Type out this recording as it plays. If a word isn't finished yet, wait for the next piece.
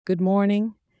Good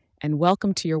morning, and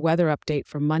welcome to your weather update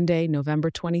for Monday, November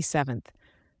 27th,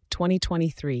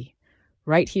 2023,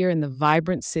 right here in the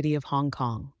vibrant city of Hong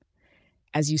Kong.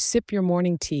 As you sip your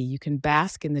morning tea, you can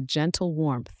bask in the gentle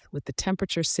warmth with the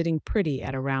temperature sitting pretty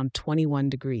at around 21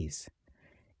 degrees.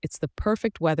 It's the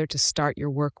perfect weather to start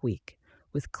your work week,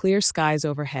 with clear skies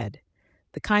overhead,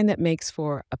 the kind that makes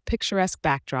for a picturesque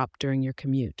backdrop during your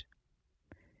commute.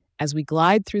 As we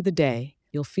glide through the day,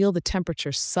 you'll feel the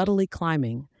temperature subtly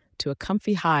climbing to a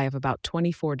comfy high of about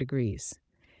 24 degrees.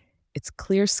 It's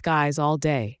clear skies all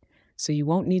day, so you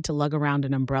won't need to lug around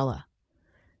an umbrella.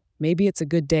 Maybe it's a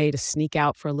good day to sneak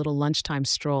out for a little lunchtime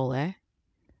stroll, eh?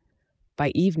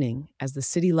 By evening, as the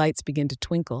city lights begin to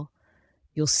twinkle,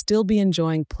 you'll still be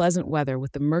enjoying pleasant weather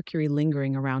with the mercury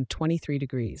lingering around 23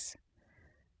 degrees.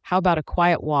 How about a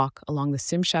quiet walk along the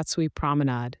Tsim Sha Tsui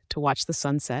promenade to watch the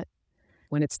sunset?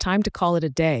 When it's time to call it a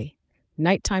day,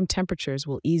 nighttime temperatures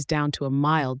will ease down to a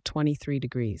mild 23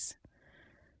 degrees.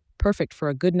 Perfect for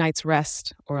a good night's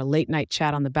rest or a late night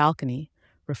chat on the balcony,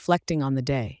 reflecting on the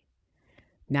day.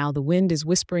 Now the wind is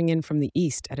whispering in from the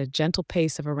east at a gentle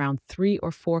pace of around 3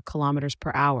 or 4 kilometers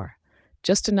per hour,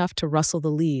 just enough to rustle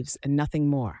the leaves and nothing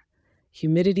more.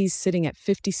 Humidity's sitting at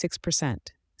 56%,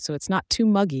 so it's not too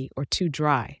muggy or too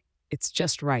dry. It's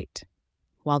just right.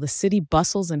 While the city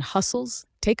bustles and hustles,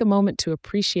 take a moment to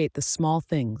appreciate the small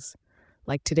things,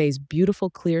 like today's beautiful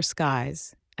clear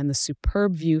skies and the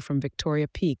superb view from Victoria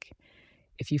Peak,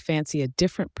 if you fancy a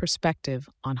different perspective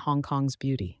on Hong Kong's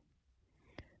beauty.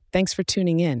 Thanks for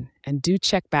tuning in, and do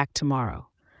check back tomorrow.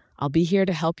 I'll be here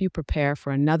to help you prepare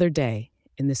for another day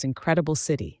in this incredible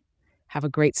city. Have a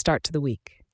great start to the week.